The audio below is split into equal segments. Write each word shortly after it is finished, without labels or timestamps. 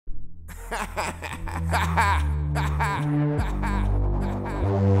Hey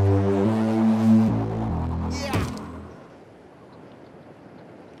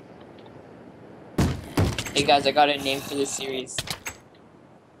guys, I got a name for this series.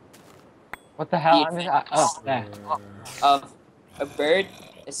 What the hell? The I'm just, oh, there. of a bird,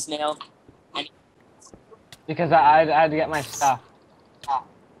 a snail, and Because I had to get my stuff.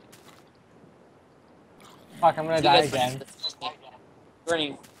 Fuck, I'm gonna you die guys weren't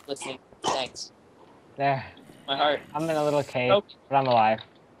again. listening. Thanks. There. My heart. I'm in a little cave, Nope. but I'm alive.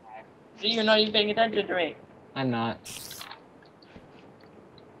 See, you're not even paying attention to me. I'm not.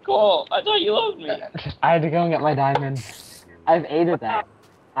 Cool. I thought you loved me. I had to go and get my diamond. I have 8 of that,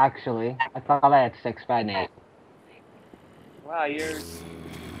 actually. I thought I had 6, but I had 8. Wow, you're.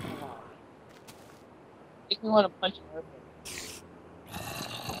 Make me want to punch you.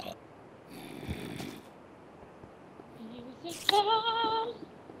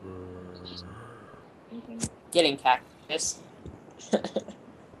 Getting cactus.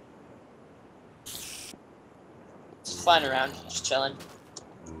 Just flying around, just chilling.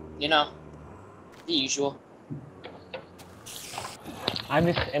 You know, the usual. I'm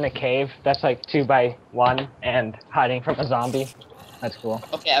just in a cave that's like 2 by 1 and hiding from a zombie. That's cool.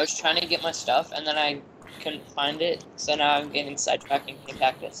 Okay, I was trying to get my stuff and then I couldn't find it, so now I'm getting sidetracked and getting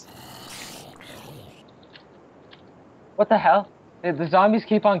cactus. What the hell? The zombies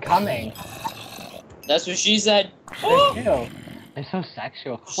keep on coming. That's what she said. They do. They're so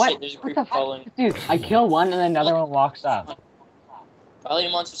sexual. What? Shit, there's a What creeper the fuck? following. Dude, I kill one and then another one walks up. Probably a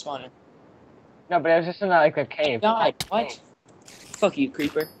monster spawner. No, but I was just in like a cave. God, what? Fuck you,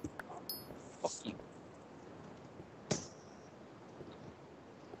 creeper. Fuck you.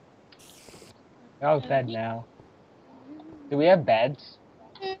 They're all dead now. Do we have beds?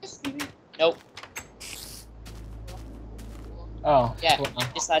 Nope. Oh. Yeah, Well.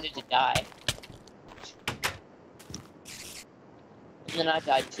 he decided to die. And then I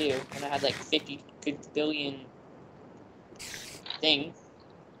died too, and I had like 50 billion things.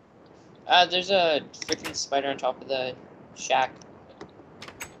 There's a freaking spider on top of the shack.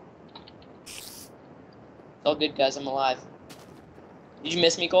 It's all good, guys. I'm alive. Did you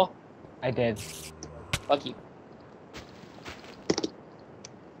miss me, Cole? I did. Fuck you.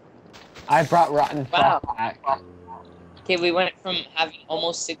 I brought rotten Wow. flesh back. Okay, we went from having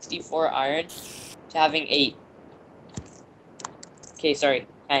almost 64 iron to having 8. Okay, sorry,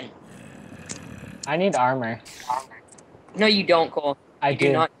 10. I need armor. No, you don't, Cole. I You do.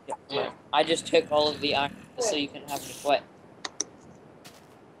 do not. I just took all of the iron so you can have me what?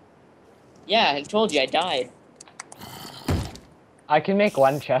 Yeah, I told you I died. I can make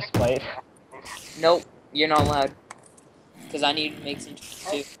 1 chest plate. Nope, you're not allowed. Because I need to make some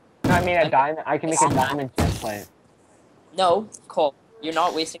too. No, I mean a diamond. I can make a diamond chest plate. No, Cole, you're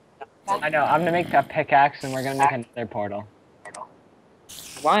not wasting time. I know. I'm gonna make a pickaxe and we're gonna make another portal.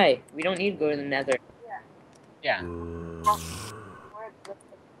 Why? We don't need to go to the nether. Yeah.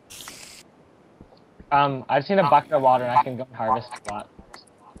 I've seen a bucket of water and I can go and harvest a lot.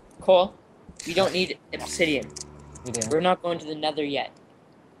 Cole, we don't need obsidian. We do. We're not going to the nether yet.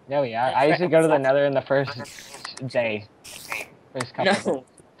 No, we are. I usually go to the nether in the first day. First couple days. No.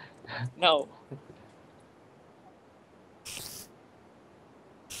 No.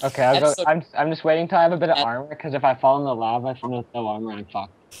 Okay, I'll go. That's so- I'm just waiting till I have a bit of armor, because if I fall in the lava from with no armor, I'm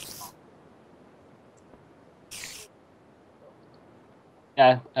fucked.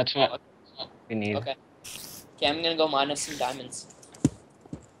 Yeah, that's what we need. Okay. Okay, I'm gonna go mine some diamonds.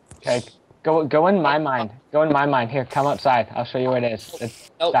 Okay, go in my mine. Go in my mine. Here, come outside. I'll show you where it is.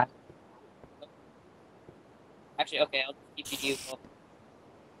 It's Nope. that- Actually, okay, I'll just keep you. Cole.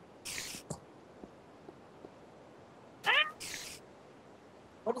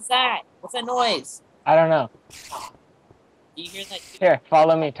 What is that? What's that noise? I don't know. Do you hear that? Here,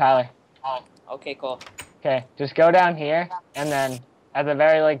 follow me, Tyler. Okay, cool. Okay, just go down here, and then at the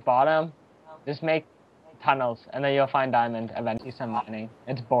very bottom, just make tunnels, and then you'll find diamond. Eventually, some mining.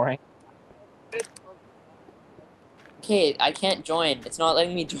 It's boring. Okay, I can't join. It's not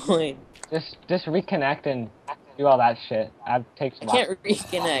letting me join. Just reconnect and do all that shit. I've takes a I while. can't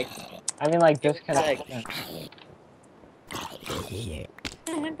reconnect. I mean, like disconnect.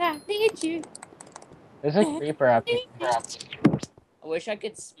 There's a creeper up here. I wish I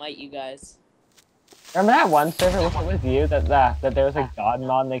could smite you guys. Remember that one server with you that there was a god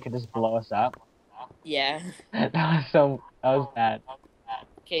mod and they could just blow us up? Yeah. That was bad.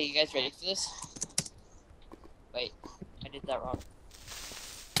 Okay, you guys ready for this? Wait, I did that wrong.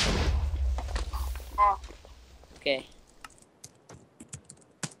 Okay.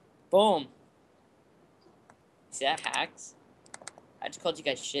 Boom. See that hacks? I just called you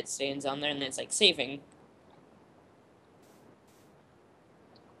guys shit stains on there, and then it's like saving.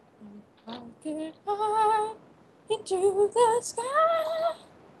 Get high into the sky.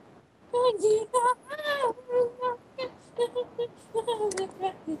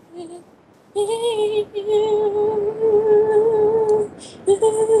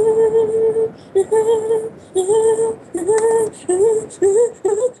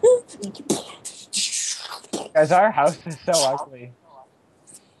 Guys, our house is so ugly.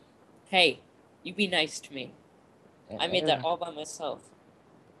 Hey, you be nice to me. I made that It all by myself.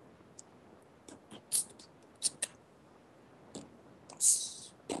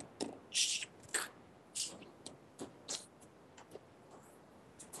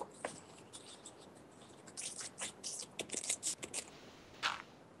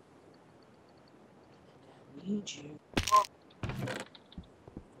 Need you.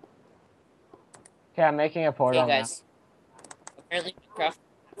 Okay, I'm making a portal Hey guys, apparently Minecraft.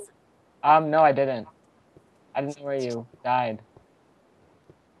 now. No, I didn't. I didn't know where you died.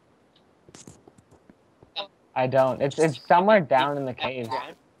 I don't. It's somewhere down in the cave,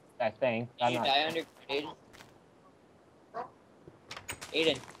 I think. Did I'm you not. die underground, Aiden?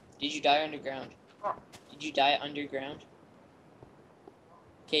 Aiden, did you die underground? Did you die underground?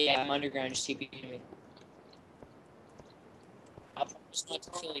 Okay, yeah, I'm underground. Just TP to me. I'll promise not to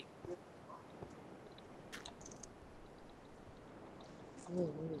kill you. Oh,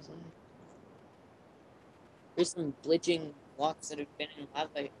 what is that? There's some glitching blocks that have been in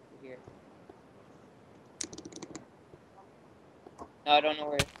lava over here. No, I don't know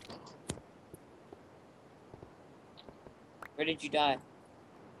where. Where did you die?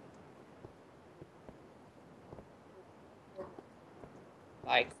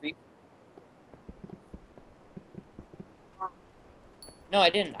 By creep? No, I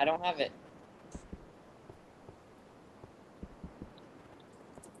didn't. I don't have it.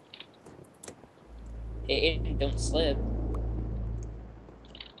 Aiden, don't slip.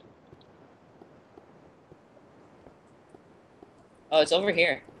 Oh, it's over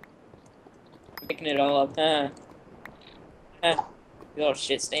here. I'm picking it all up. You little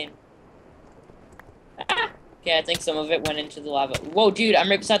shit stain. Okay, I think some of it went into the lava. Whoa, dude, I'm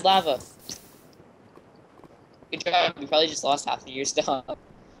right beside lava. Good job. You probably just lost half of your stuff.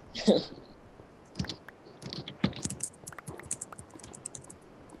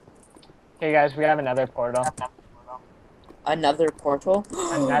 Okay, guys, we have another portal. Another portal?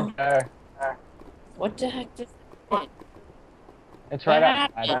 Another. What the heck just happened? It's What right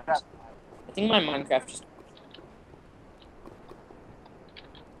outside. happened? I think my Minecraft just...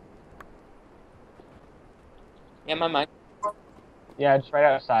 Yeah, my Minecraft... Yeah, it's right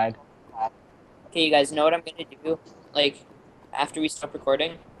outside. Okay, you guys know what I'm gonna do? Like, after we stop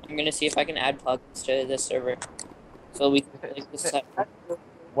recording, I'm gonna see if I can add plugins to this server. So we can like this up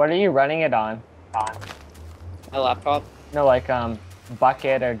What are you running it on? my laptop. No, like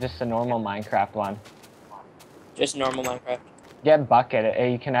Bucket or just a normal Minecraft one. Just normal Minecraft. Get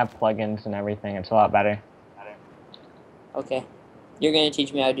Bucket. You can have plugins and everything. It's a lot better. Okay. You're gonna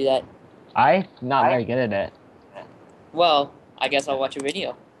teach me how to do that. I'm not very good at it. Well, I guess I'll watch a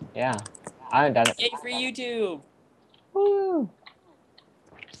video. Yeah, I haven't done it. Yay for YouTube! Woo!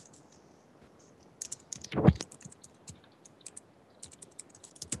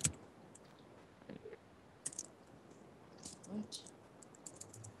 What?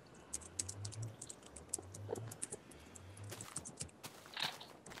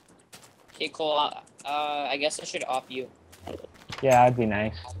 Okay, cool. I guess I should off you. Yeah, that'd be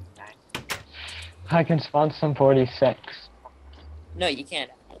nice. I can spawn some 46. No, you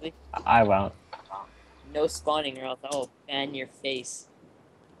can't. Actually. I won't. No spawning, or else I'll ban your face.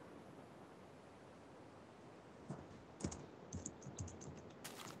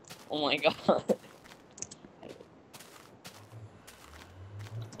 Oh my god.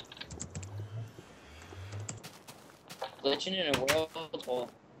 Glitching in a world hole.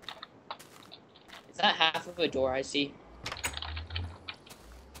 Is that half of a door I see?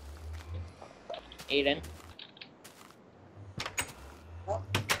 Aiden?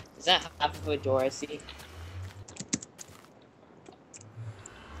 Is that half of a door I see?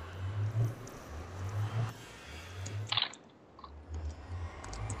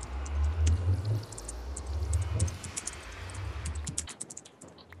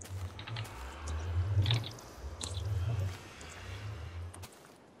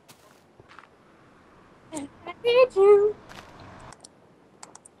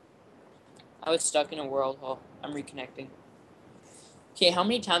 I was stuck in a world hole. I'm reconnecting. Okay, how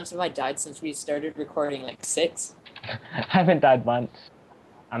many times have I died since we started recording? Like 6? I haven't died once.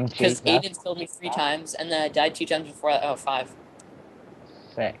 I'm Because cheating. Aiden's killed me 3 times, and then I died 2 times before that. Oh, 5.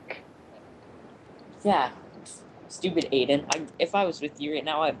 Sick. Yeah. Stupid Aiden. If I was with you right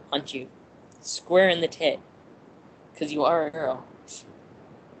now, I'd punch you. Square in the tit. Because you are a girl.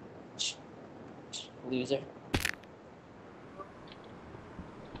 Loser.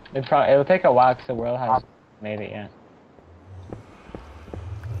 It'll take a while because the world hasn't made it yet.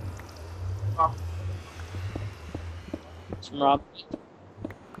 Some raw meat.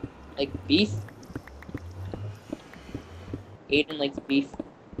 Like beef? Aiden likes beef.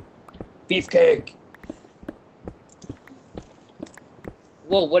 Beefcake!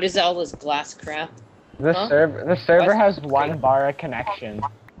 Whoa, what is all this glass crap? The Huh? server has 1 bar of connection.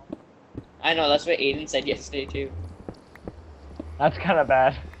 I know, that's what Aiden said yesterday too. That's kind of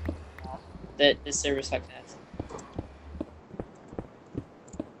bad. That the server sucks ass.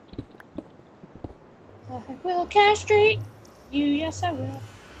 I will castrate you, yes I will.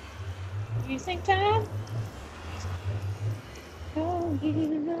 You think time? Oh, you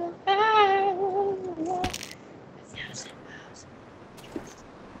know I will walk 1,000 miles.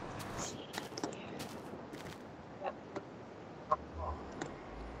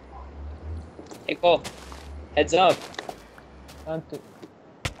 Hey Cole, heads up. Don't do.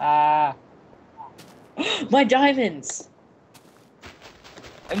 Ah. My diamonds!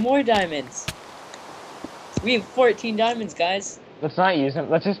 And more diamonds! We have 14 diamonds, guys. Let's not use them.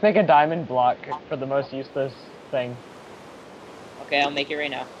 Let's just make a diamond block for the most useless thing. Okay, I'll make it right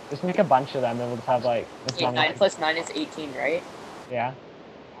now. Just make a bunch of them and we'll just have like... Wait, 9 plus 9 is 18, right? Yeah.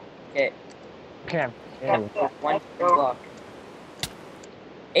 Okay. Okay. One block.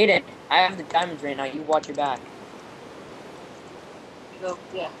 Aiden, I have the diamonds right now. You watch your back.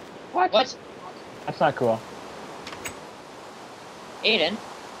 Yeah. What? What? That's not cool. Aiden?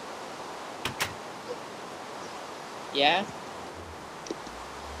 Yeah?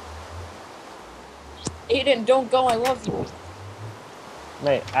 Aiden, don't go. I love you.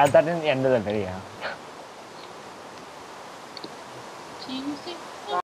 Wait, add that in the end of the video. Do you think